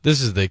This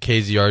is the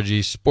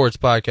KZRG Sports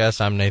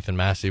Podcast. I'm Nathan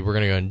Massey. We're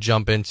going to go and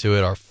jump into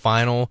it. Our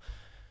final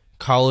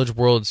College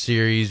World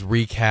Series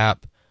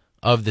recap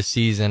of the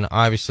season.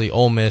 Obviously,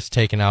 Ole Miss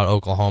taking out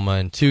Oklahoma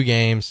in 2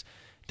 games.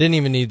 Didn't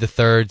even need the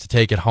third to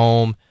take it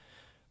home.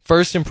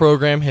 First in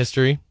program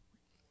history.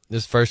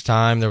 This first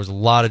time. There was a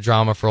lot of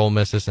drama for Ole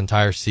Miss this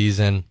entire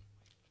season.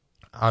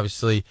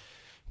 Obviously,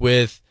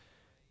 with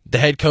the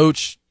head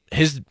coach,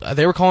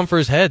 they were calling for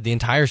his head the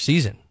entire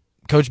season.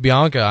 Coach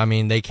Bianca, I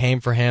mean, they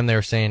came for him. They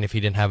were saying if he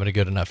didn't have a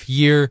good enough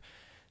year,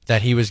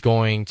 that he was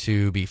going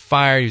to be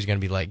fired. He was going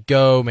to be let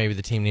go. Maybe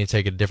the team needed to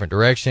take a different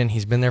direction.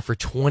 He's been there for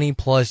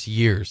 20-plus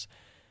years,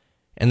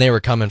 and they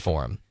were coming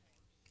for him.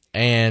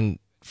 And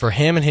for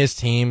him and his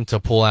team to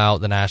pull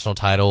out the national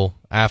title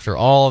after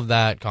all of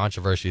that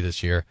controversy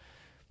this year,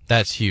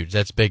 that's huge.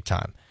 That's big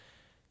time.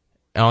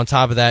 And on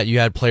top of that, you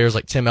had players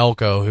like Tim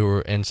Elko, who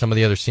were, and some of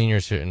the other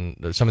seniors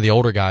and some of the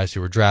older guys who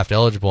were draft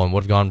eligible and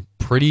would have gone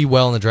pretty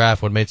well in the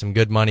draft, would have made some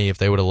good money if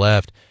they would have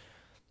left,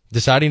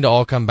 deciding to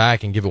all come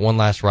back and give it one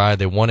last ride.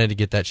 They wanted to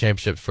get that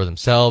championship for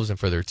themselves and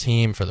for their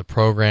team, for the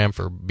program,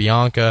 for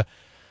Bianca.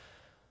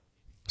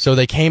 So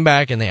they came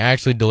back and they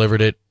actually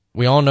delivered it.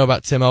 We all know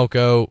about Tim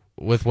Elko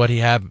with what he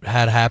had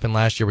happen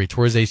last year where he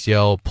tore his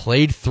ACL,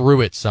 played through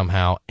it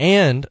somehow,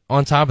 and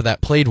on top of that,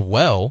 played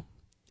well,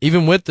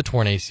 even with the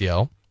torn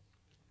ACL.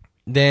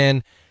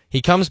 Then he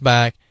comes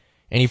back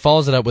and he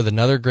follows it up with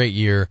another great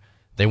year.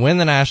 They win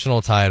the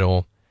national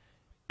title.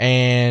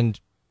 And,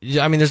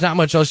 I mean, there's not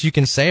much else you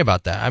can say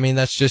about that. I mean,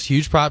 that's just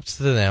huge props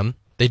to them.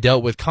 They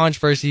dealt with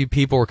controversy.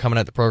 People were coming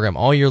at the program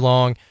all year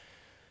long.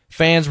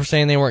 Fans were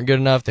saying they weren't good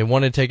enough. They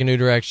wanted to take a new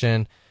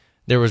direction.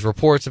 There was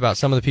reports about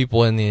some of the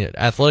people in the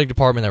athletic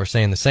department that were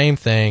saying the same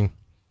thing.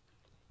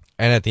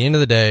 And at the end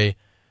of the day,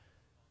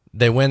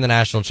 they win the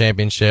national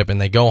championship and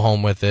they go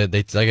home with it.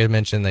 Like I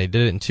mentioned, they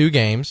did it in 2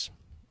 games.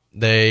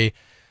 They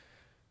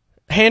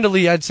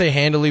I'd say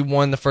handily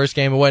won the first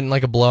game. It wasn't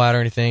like a blowout or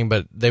anything,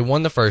 but they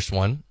won the first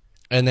one.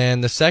 And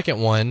then the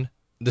second one,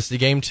 this is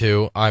game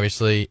 2,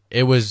 obviously,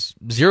 it was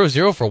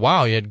 0-0 for a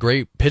while. You had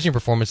great pitching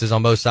performances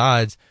on both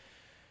sides.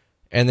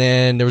 And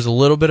then there was a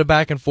little bit of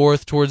back and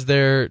forth towards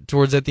the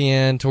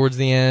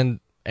end.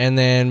 And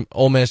then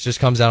Ole Miss just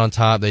comes out on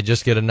top. They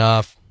just get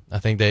enough. I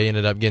think they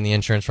ended up getting the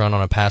insurance run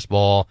on a pass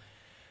ball.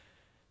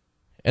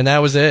 And that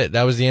was it.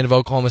 That was the end of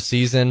Oklahoma's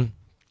season.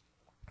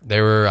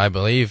 They were, I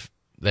believe,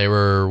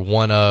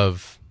 one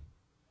of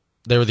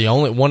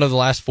the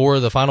last 4,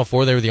 the final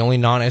 4. They were the only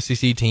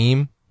non-SEC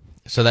team.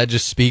 So that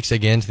just speaks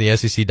again to the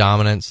SEC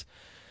dominance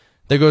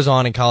that goes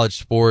on in college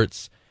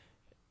sports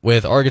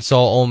with Arkansas,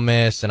 Ole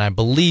Miss, and I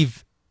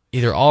believe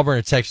either Auburn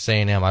or Texas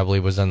A&M, I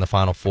believe, was in the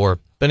final 4.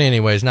 But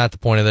anyways, not the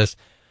point of this.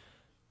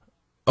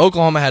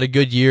 Oklahoma had a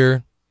good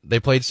year.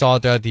 They played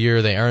solid throughout the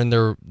year. They earned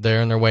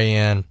their way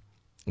in.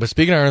 But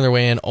speaking of earning their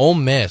way in, Ole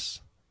Miss,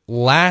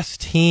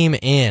 last team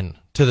in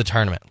to the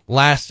tournament.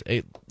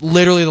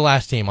 Literally the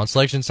last team on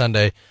Selection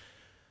Sunday.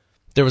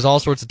 There was all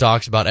sorts of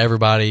talks about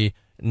everybody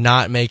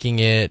not making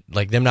it,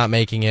 like them not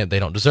making it. They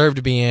don't deserve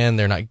to be in.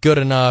 They're not good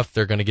enough.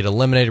 They're going to get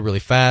eliminated really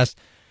fast.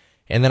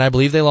 And then I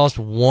believe they lost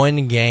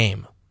 1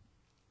 game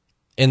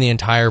in the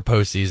entire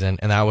postseason,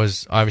 and that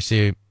was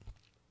obviously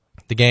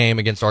the game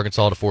against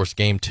Arkansas to force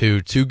game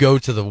 2 to go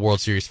to the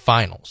World Series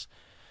finals.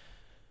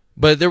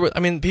 But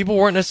people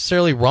weren't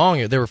necessarily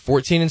wrong. They were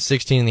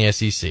 14-16 in the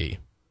SEC.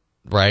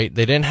 Right?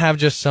 They didn't have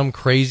just some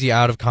crazy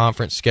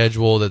out-of-conference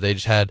schedule that they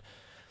just had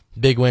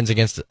big wins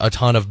against a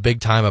ton of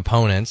big-time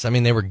opponents. I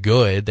mean, they were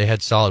good. They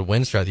had solid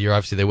wins throughout the year.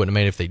 Obviously, they wouldn't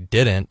have made it if they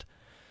didn't.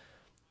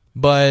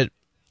 But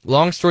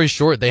long story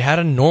short, they had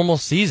a normal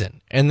season.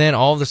 And then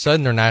all of a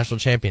sudden, they're national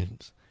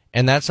champions.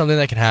 And that's something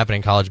that can happen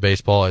in college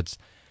baseball. It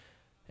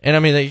can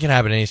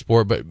happen in any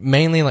sport, but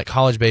mainly in like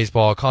college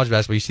baseball, college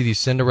basketball, you see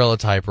these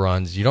Cinderella-type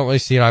runs. You don't really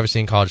see it,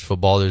 obviously, in college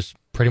football. There's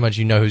pretty much,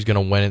 who's going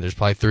to win it. There's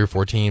probably 3 or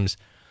 4 teams.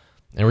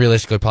 And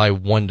realistically, probably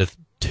 1 to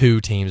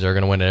 2 teams are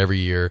going to win it every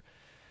year.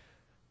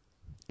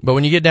 But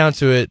when you get down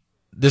to it,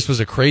 this was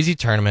a crazy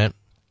tournament.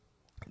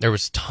 There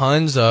was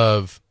tons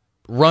of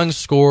runs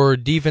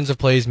scored, defensive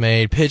plays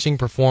made, pitching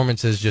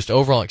performances, just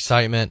overall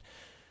excitement.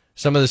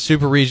 Some of the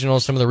super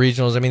regionals, some of the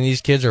regionals. I mean, these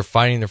kids are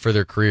fighting for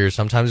their careers.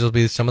 Sometimes it'll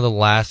be some of the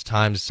last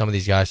times some of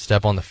these guys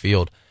step on the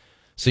field.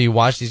 So you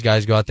watch these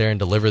guys go out there and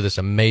deliver this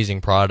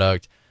amazing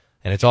product,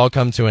 and it's all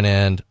come to an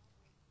end.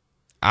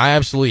 I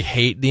absolutely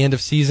hate the end of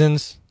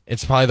seasons.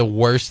 It's probably the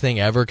worst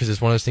thing ever because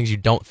it's one of those things you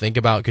don't think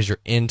about because you're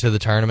into the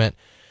tournament.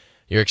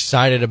 You're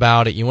excited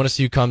about it. You want to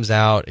see who comes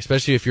out,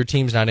 especially if your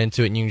team's not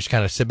into it and you can just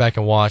kind of sit back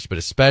and watch, but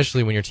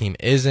especially when your team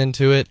is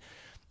into it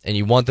and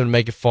you want them to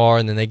make it far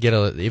and then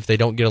if they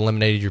don't get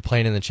eliminated, you're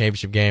playing in the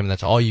championship game and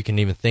that's all you can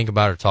even think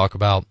about or talk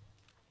about.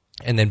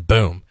 And then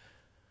boom,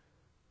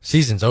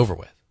 season's over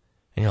with.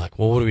 And you're like,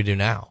 well, what do we do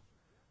now?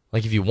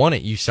 Like if you won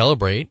it, you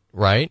celebrate,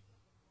 right?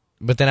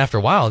 But then after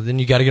a while, then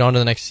you got to get on to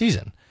the next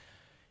season.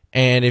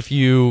 And if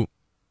you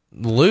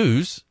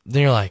lose,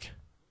 then you're like,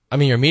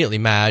 you're immediately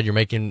mad.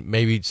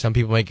 Maybe some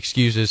people make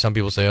excuses. Some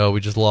people say, oh,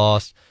 we just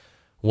lost,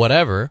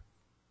 whatever.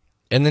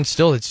 and then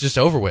still it's just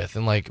over with.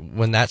 And like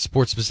when that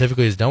sport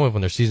specifically is done with,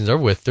 when their season's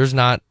over with,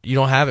 you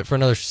don't have it for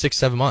another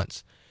 6-7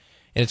 months.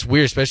 And it's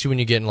weird, especially when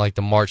you get in like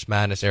the March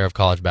Madness era of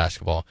college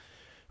basketball,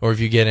 or if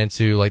you get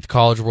into like the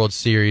College World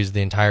Series,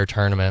 the entire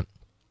tournament,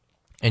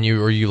 and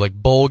you like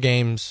bowl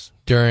games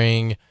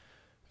during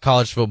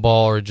college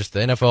football, or just the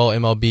NFL,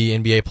 MLB,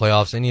 NBA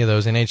playoffs, any of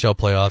those, NHL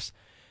playoffs.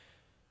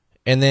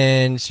 And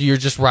then, so you're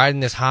just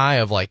riding this high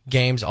of like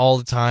games all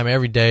the time,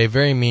 every day,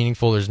 very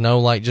meaningful. There's no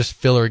like just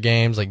filler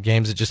games, like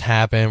games that just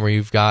happen where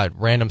you've got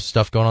random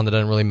stuff going on that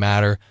doesn't really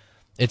matter.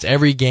 It's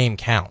every game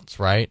counts,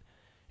 right?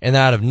 And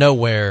then out of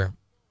nowhere,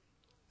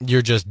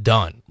 you're just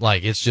done.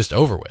 Like it's just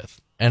over with.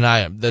 And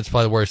that's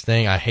probably the worst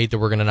thing. I hate that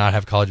we're going to not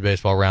have college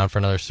baseball around for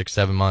another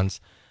 6-7 months.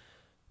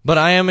 But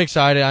I am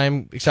excited. I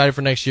am excited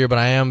for next year, but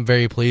I am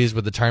very pleased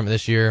with the tournament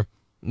this year.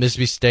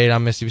 Mississippi State,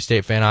 I'm a Mississippi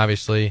State fan,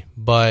 obviously,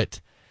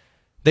 but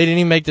they didn't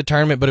even make the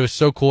tournament, but it was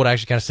so cool to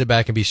actually kind of sit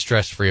back and be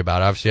stress-free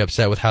about it. Obviously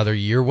upset with how their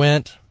year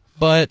went,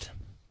 but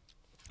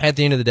at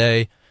the end of the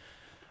day,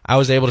 I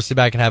was able to sit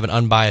back and have an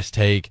unbiased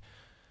take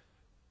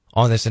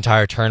on this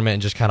entire tournament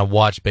and just kind of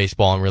watch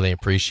baseball and really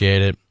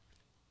appreciate it.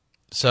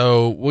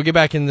 So we'll get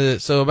back into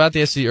about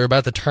the SEC, or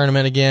about the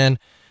tournament again.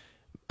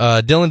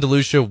 Dylan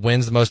DeLucia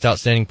wins the most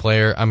outstanding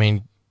player. I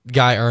mean,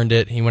 guy earned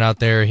it. He went out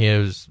there. He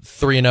was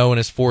 3-0 in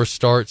his 4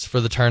 starts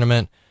for the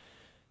tournament.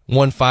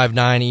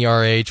 1.59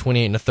 ERA,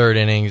 28 in the third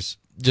innings.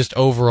 Just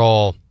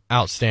overall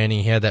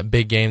outstanding. He had that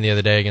big game the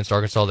other day against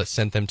Arkansas that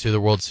sent them to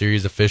the World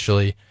Series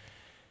officially.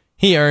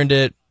 He earned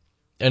it.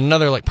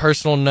 Another like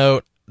personal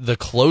note, the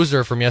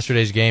closer from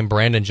yesterday's game,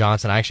 Brandon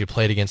Johnson, I actually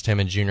played against him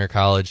in junior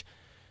college.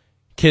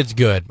 Kid's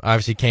good.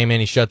 Obviously came in,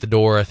 he shut the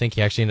door. I think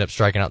he actually ended up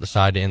striking out the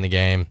side to end the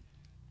game.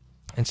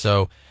 And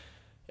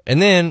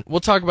then we'll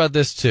talk about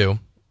this too.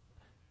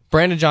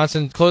 Brandon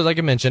Johnson, like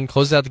I mentioned,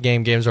 closes out the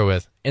game, games are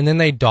with, and then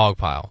they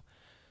dogpile.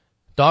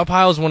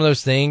 Dogpile is one of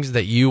those things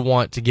that you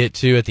want to get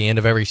to at the end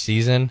of every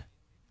season,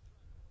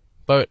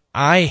 but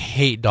I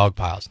hate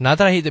dogpiles. Not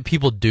that I hate that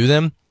people do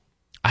them,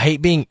 I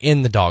hate being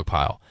in the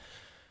dogpile.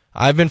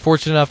 I've been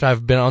fortunate enough to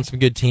have been on some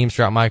good teams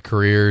throughout my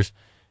careers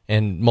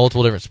in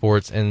multiple different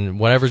sports, and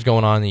whatever's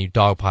going on, then you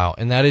dogpile,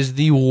 and that is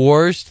the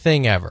worst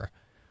thing ever.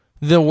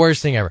 The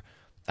worst thing ever.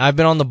 I've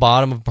been on the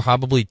bottom of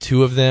probably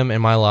 2 of them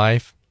in my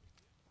life,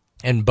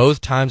 and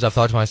both times I've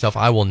thought to myself,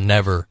 I will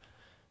never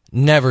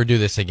do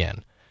this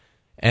again.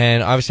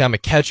 And obviously I'm a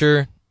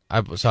catcher,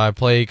 so I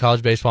play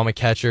college baseball, I'm a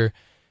catcher,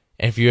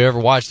 and if you ever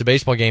watch the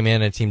baseball game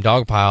in a team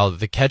dogpile,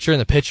 the catcher and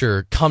the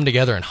pitcher come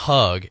together and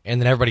hug, and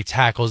then everybody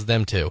tackles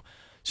them too.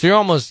 So you're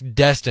almost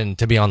destined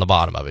to be on the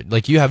bottom of it.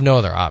 Like, you have no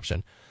other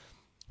option.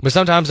 But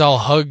sometimes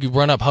I'll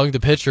run up, hug the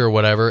pitcher or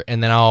whatever,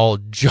 and then I'll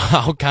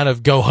kind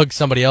of go hug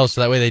somebody else,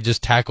 so that way they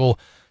just tackle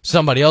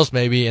somebody else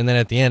maybe, and then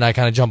at the end I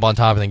kind of jump on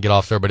top and then get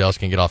off so everybody else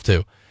can get off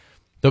too.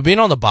 Though being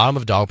on the bottom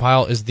of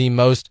dogpile is the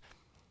most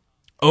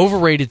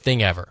overrated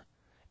thing ever.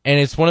 And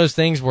it's one of those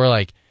things where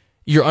like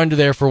you're under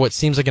there for what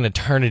seems like an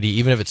eternity,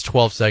 even if it's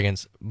 12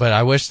 seconds. But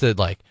I wish that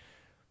like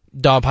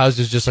dogpiles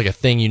was just like a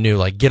thing you knew,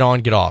 like get on,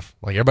 get off.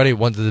 Like everybody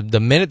wants the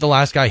minute the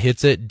last guy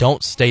hits it,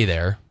 don't stay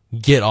there.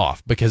 Get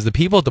off, because the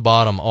people at the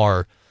bottom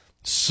are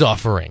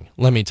suffering.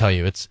 Let me tell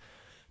you, it's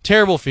a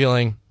terrible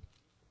feeling.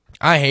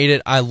 I hate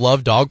it. I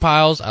love dog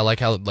piles. I like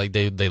how like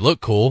they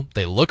look cool.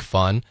 They look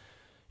fun.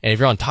 And if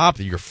you're on top,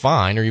 you're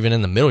fine. Or even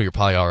in the middle, you're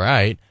probably all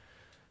right.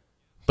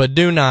 But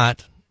do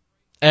not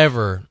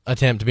ever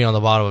attempt to be on the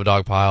bottom of a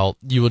dog pile.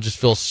 You will just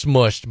feel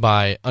smushed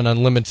by an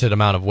unlimited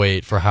amount of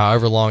weight for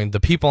however long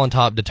the people on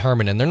top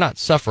determine. And they're not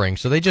suffering,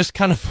 so they just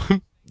kind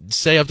of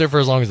stay up there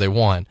for as long as they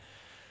want.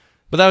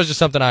 But that was just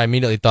something I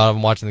immediately thought of.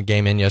 I'm watching the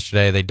game in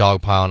yesterday. They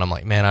dogpile, and I'm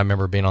like, man, I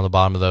remember being on the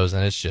bottom of those,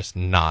 and it's just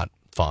not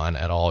fun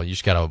at all. You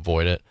just got to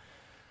avoid it.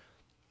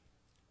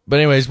 But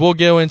anyways, we'll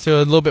go into a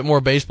little bit more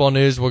baseball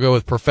news. We'll go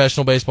with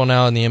professional baseball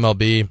now in the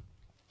MLB.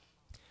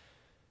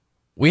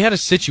 We had a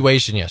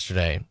situation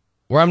yesterday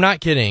where, I'm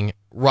not kidding,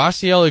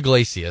 Raciel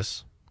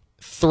Iglesias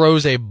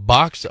throws a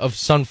box of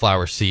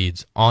sunflower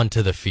seeds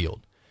onto the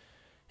field.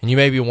 And you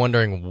may be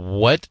wondering,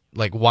 what?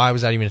 Like, why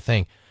was that even a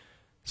thing?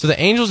 So the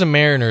Angels and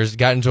Mariners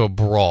got into a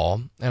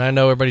brawl, and I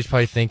know everybody's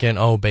probably thinking,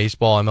 oh,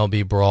 baseball,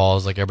 MLB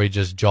brawls, like everybody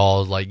just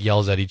jaws, like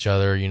yells at each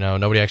other, you know,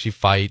 nobody actually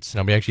fights,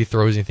 nobody actually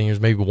throws anything. There's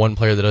maybe one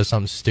player that does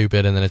something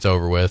stupid, and then it's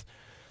over with.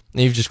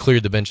 And you've just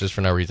cleared the benches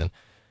for no reason.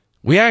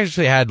 We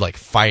actually had like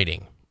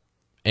fighting,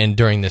 and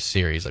during this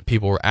series, like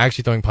people were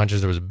actually throwing punches.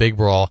 There was a big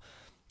brawl.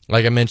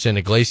 Like I mentioned,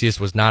 Iglesias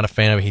was not a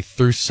fan of it. He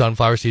threw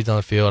sunflower seeds on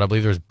the field. I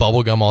believe there was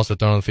bubble gum also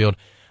thrown on the field.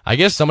 I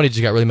guess somebody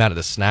just got really mad at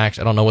the Snacks.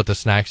 I don't know what the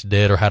Snacks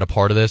did or had a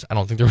part of this. I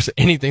don't think there was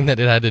anything that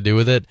it had to do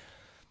with it.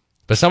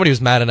 But somebody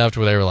was mad enough to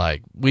where they were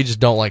like, we just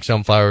don't like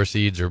sunflower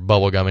seeds or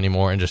bubble gum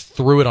anymore, and just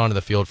threw it onto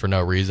the field for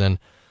no reason.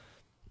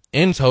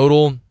 In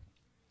total,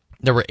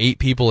 there were 8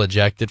 people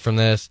ejected from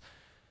this.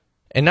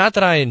 And not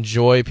that I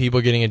enjoy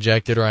people getting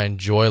ejected or I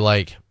enjoy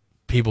like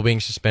people being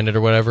suspended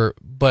or whatever,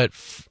 but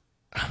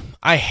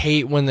I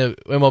hate when the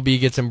MLB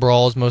gets in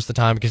brawls most of the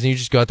time, because then you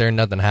just go out there and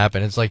nothing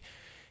happens. It's like,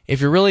 if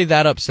you're really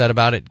that upset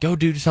about it, go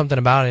do something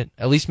about it.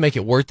 At least make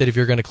it worth it if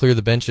you're going to clear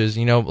the benches.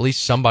 At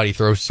least somebody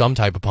throws some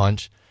type of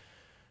punch.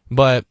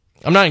 But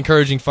I'm not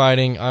encouraging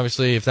fighting.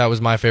 Obviously, if that was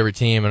my favorite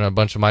team and a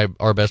bunch of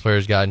our best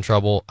players got in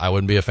trouble, I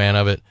wouldn't be a fan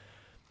of it.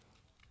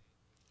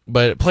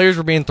 But players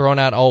were being thrown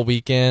out all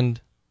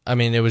weekend. I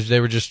mean, they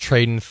were just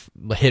trading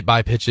hit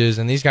by pitches,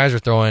 and these guys are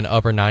throwing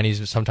upper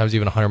 90s, sometimes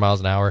even 100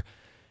 miles an hour.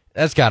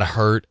 That's got to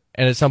hurt.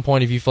 And at some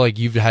point, if you feel like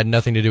you've had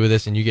nothing to do with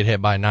this and you get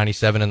hit by a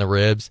 97 in the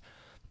ribs,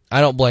 I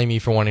don't blame you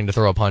for wanting to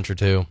throw a punch or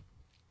two.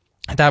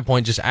 At that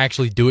point, just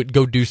actually do it.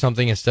 Go do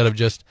something instead of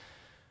just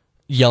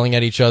yelling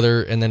at each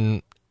other and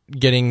then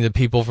getting the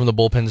people from the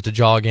bullpens to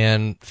jog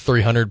in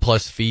 300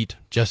 plus feet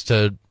just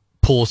to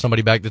pull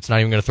somebody back that's not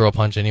even going to throw a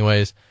punch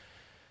anyways.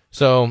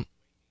 So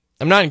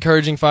I'm not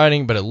encouraging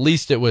fighting, but at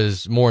least it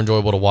was more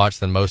enjoyable to watch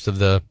than most of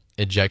the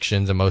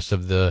ejections and most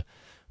of the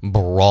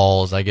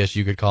brawls, I guess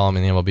you could call them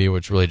in the MLB,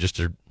 which really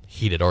just are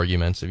heated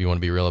arguments if you want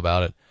to be real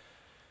about it.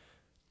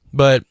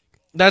 But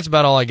that's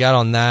about all I got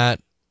on that.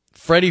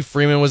 Freddie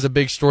Freeman was a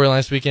big story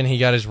last weekend. He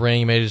got his ring.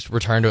 He made his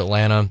return to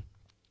Atlanta.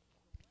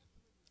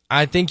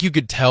 I think you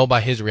could tell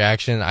by his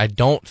reaction. I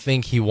don't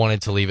think he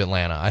wanted to leave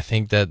Atlanta. I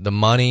think that the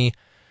money,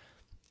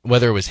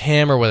 whether it was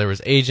him or whether it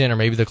was agent or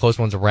maybe the close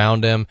ones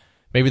around him,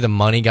 maybe the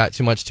money got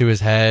too much to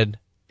his head.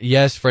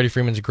 Yes, Freddie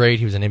Freeman's great.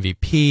 He was an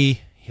MVP.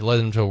 He led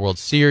them to a World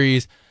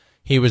Series.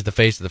 He was the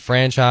face of the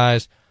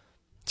franchise.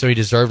 So he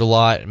deserved a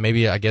lot.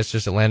 Maybe, I guess,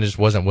 just Atlanta just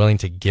wasn't willing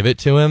to give it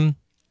to him.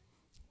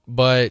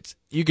 But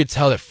you could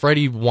tell that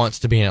Freddie wants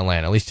to be in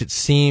Atlanta. At least it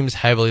seems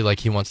heavily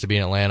like he wants to be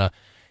in Atlanta.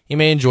 He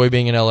may enjoy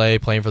being in LA,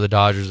 playing for the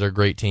Dodgers. They're a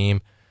great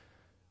team.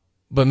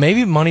 But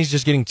maybe money's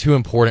just getting too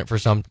important for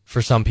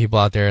some people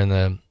out there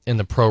in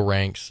the pro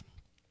ranks.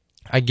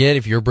 I get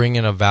if you're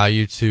bringing a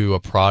value to a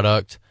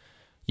product,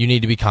 you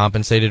need to be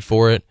compensated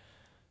for it.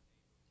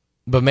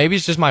 But maybe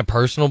it's just my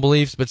personal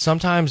beliefs. But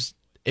sometimes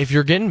if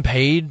you're getting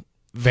paid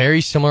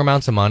very similar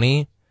amounts of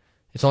money,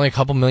 it's only a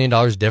couple $1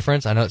 million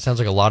difference. I know it sounds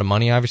like a lot of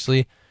money,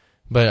 obviously.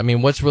 But I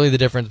mean, what's really the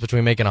difference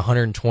between making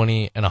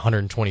 120 and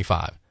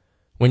 125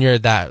 when you're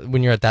at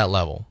that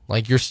level?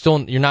 Like you're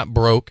not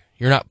broke,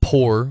 you're not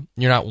poor,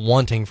 you're not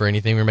wanting for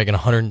anything. You're making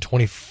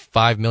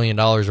 $125 million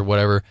or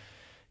whatever.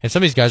 And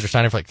some of these guys are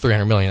signing for like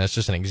 $300 million. That's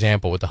just an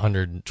example with the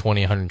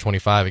 120,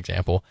 125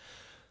 example.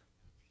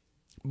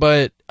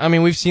 But I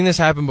mean, we've seen this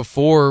happen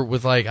before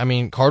with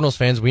Cardinals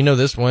fans. We know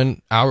this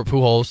one, Albert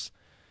Pujols.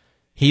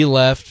 He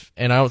left,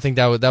 and I don't think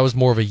that was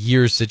more of a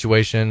year's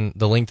situation,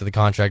 the length of the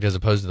contract as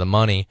opposed to the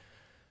money.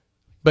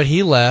 But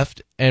he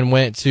left and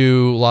went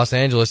to Los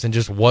Angeles and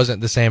just wasn't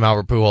the same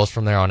Albert Pujols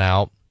from there on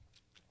out.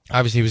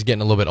 Obviously, he was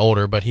getting a little bit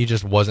older, but he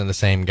just wasn't the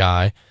same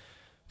guy.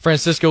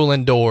 Francisco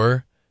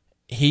Lindor,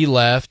 he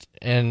left,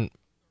 and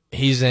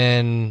he's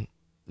in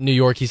New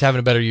York. He's having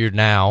a better year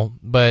now,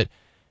 but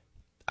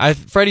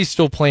Freddie's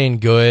still playing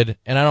good,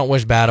 and I don't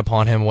wish bad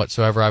upon him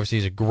whatsoever. Obviously,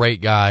 he's a great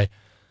guy.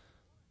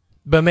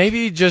 But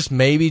maybe just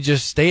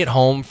stay at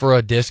home for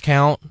a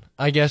discount,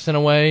 I guess, in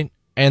a way,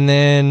 and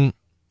then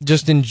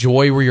just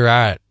enjoy where you're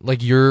at.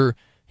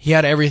 He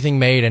had everything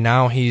made, and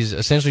now he's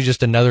essentially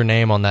just another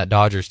name on that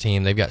Dodgers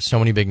team. They've got so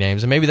many big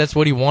names, and maybe that's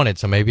what he wanted.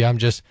 So maybe I'm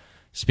just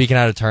speaking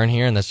out of turn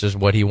here, and that's just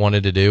what he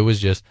wanted to do, was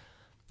just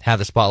have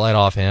the spotlight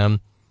off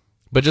him.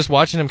 But just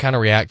watching him kind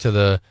of react to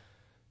the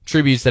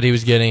tributes that he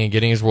was getting and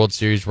getting his World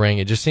Series ring,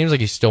 it just seems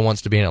like he still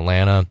wants to be in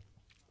Atlanta.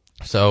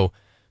 So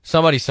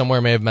somebody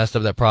somewhere may have messed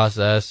up that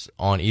process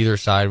on either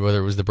side, whether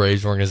it was the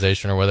Braves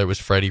organization or whether it was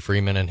Freddie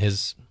Freeman and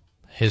his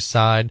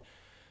side.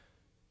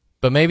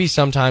 But maybe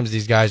sometimes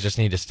these guys just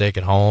need to stick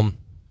at home.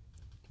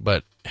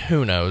 But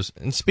who knows?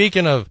 And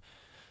speaking of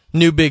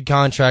new big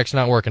contracts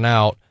not working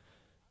out,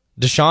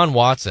 Deshaun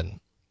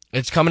Watson,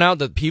 it's coming out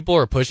that people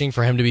are pushing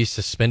for him to be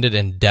suspended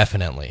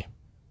indefinitely.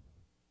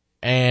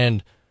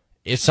 And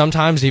it's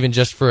sometimes even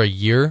just for a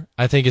year.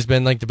 I think has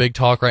been like the big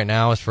talk right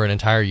now is for an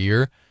entire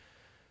year.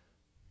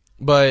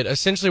 But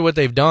essentially what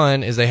they've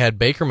done is they had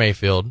Baker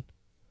Mayfield.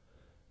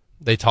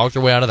 They talked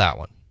their way out of that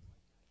one.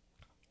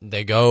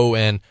 They go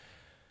and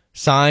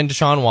sign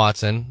Deshaun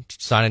Watson,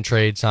 sign and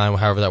trade, sign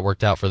however that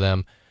worked out for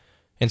them,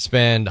 and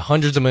spend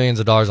hundreds of millions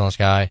of dollars on this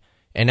guy.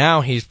 And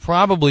now he's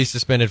probably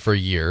suspended for a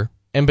year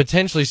and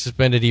potentially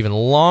suspended even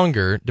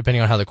longer,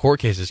 depending on how the court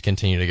cases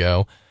continue to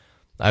go.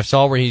 I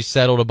saw where he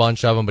settled a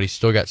bunch of them, but he's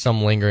still got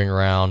some lingering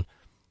around.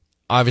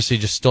 Obviously,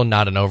 just still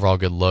not an overall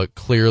good look.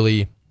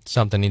 Clearly,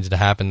 something needs to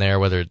happen there,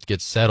 whether it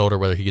gets settled or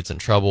whether he gets in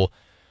trouble.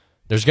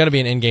 There's going to be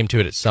an end game to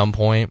it at some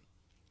point.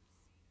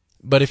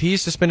 But if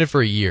he's suspended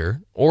for a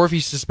year, or if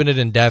he's suspended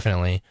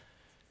indefinitely,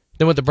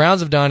 then what the Browns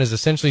have done is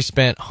essentially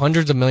spent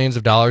hundreds of millions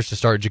of dollars to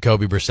start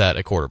Jacoby Brissett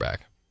at quarterback.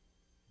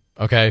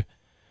 Okay?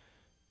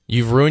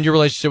 You've ruined your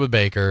relationship with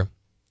Baker.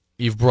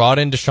 You've brought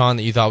in Deshaun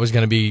that you thought was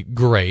going to be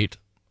great,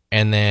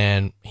 and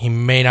then he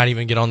may not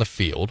even get on the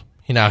field.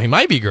 Now, he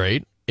might be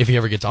great if he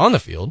ever gets on the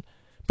field,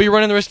 but you're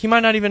running the risk he might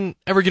not even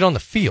ever get on the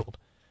field.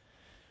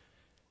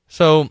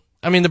 So,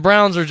 I mean, the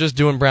Browns are just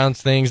doing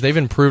Browns things. They've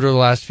improved over the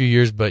last few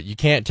years, but you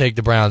can't take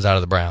the Browns out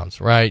of the Browns,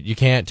 right? You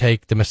can't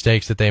take the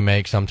mistakes that they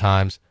make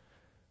sometimes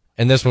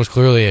and this was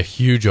clearly a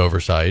huge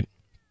oversight.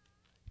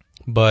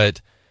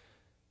 But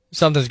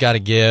something's got to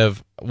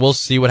give. We'll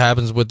see what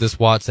happens with this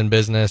Watson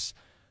business.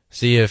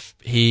 See if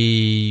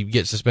he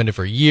gets suspended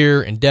for a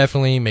year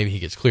indefinitely. Maybe he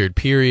gets cleared,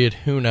 period.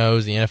 Who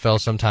knows? The NFL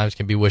sometimes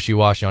can be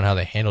wishy-washy on how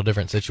they handle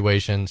different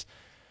situations.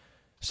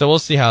 So we'll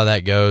see how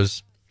that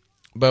goes.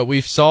 But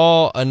we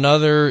saw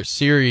another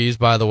series,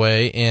 by the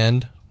way,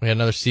 end. We had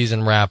another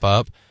season wrap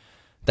up.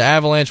 The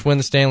Avalanche win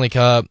the Stanley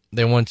Cup.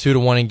 They won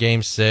 2-1 in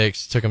Game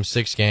 6. Took them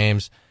 6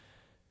 games.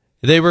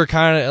 They were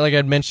kind of, like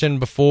I'd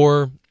mentioned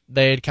before,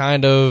 they had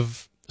kind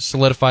of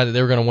solidified that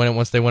they were going to win it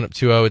once they went up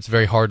 2-0. It's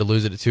very hard to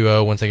lose it at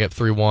 2-0 once they get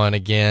 3-1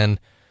 again.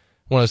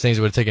 One of those things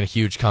that would have taken a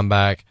huge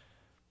comeback.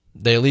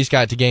 They at least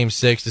got to Game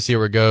 6 to see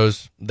where it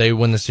goes. They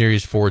win the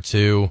series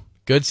 4-2.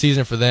 Good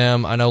season for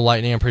them. I know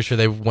Lightning, I'm pretty sure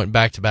they went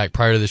back-to-back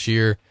prior to this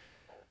year,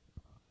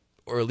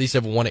 or at least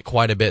have won it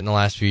quite a bit in the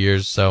last few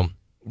years. So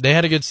they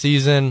had a good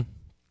season.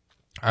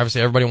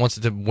 Obviously, everybody wants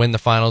it to win the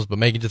finals, but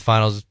making it to the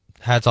finals,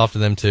 hats off to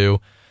them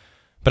too.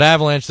 But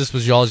Avalanche, this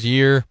was y'all's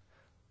year.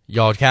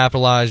 Y'all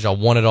capitalized. Y'all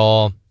won it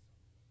all.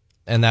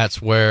 And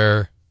that's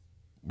where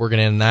we're going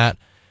to end that.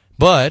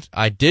 But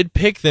I did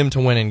pick them to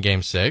win in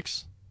Game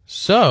 6.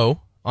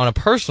 So, on a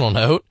personal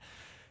note,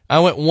 I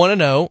went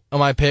 1-0 on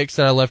my picks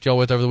that I left y'all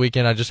with over the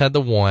weekend. I just had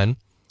the 1.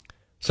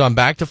 So I'm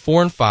back to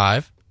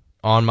 4-5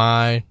 on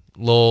my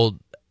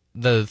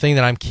the thing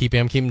that I'm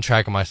keeping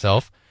track of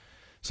myself.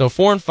 So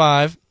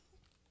 4-5,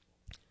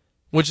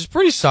 which is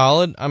pretty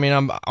solid. I mean,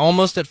 I'm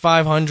almost at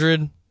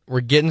 500.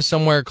 We're getting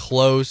somewhere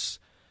close.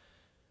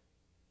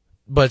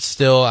 But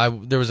still,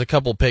 there was a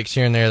couple picks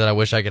here and there that I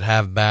wish I could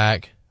have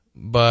back.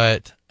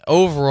 But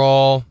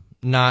overall,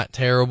 not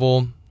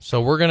terrible.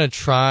 So we're going to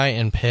try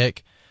and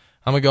pick.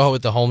 I'm going to go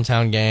with the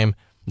hometown game.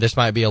 This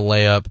might be a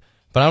layup.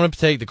 But I'm going to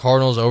take the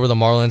Cardinals over the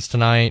Marlins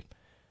tonight.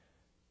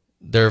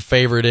 They're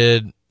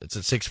favorited. It's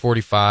at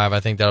 6:45. I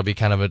think that'll be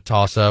kind of a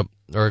toss-up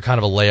or kind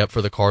of a layup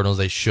for the Cardinals.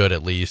 They should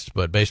at least.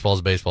 But baseball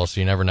is baseball, so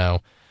you never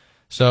know.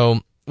 So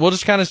we'll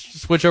just kind of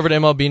switch over to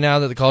MLB now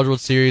that the College World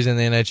Series and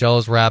the NHL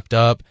is wrapped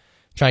up.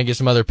 Try and get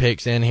some other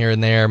picks in here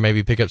and there.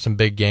 Maybe pick up some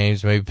big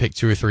games. Maybe pick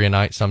 2 or 3 a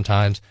night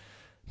sometimes.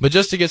 But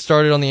just to get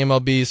started on the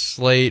MLB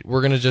slate,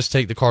 we're going to just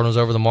take the Cardinals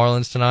over the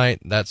Marlins tonight.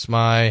 That's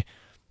my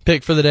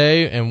pick for the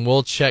day, and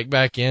we'll check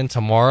back in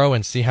tomorrow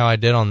and see how I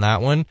did on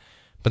that one.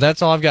 But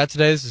that's all I've got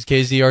today. This is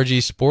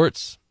KZRG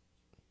Sports.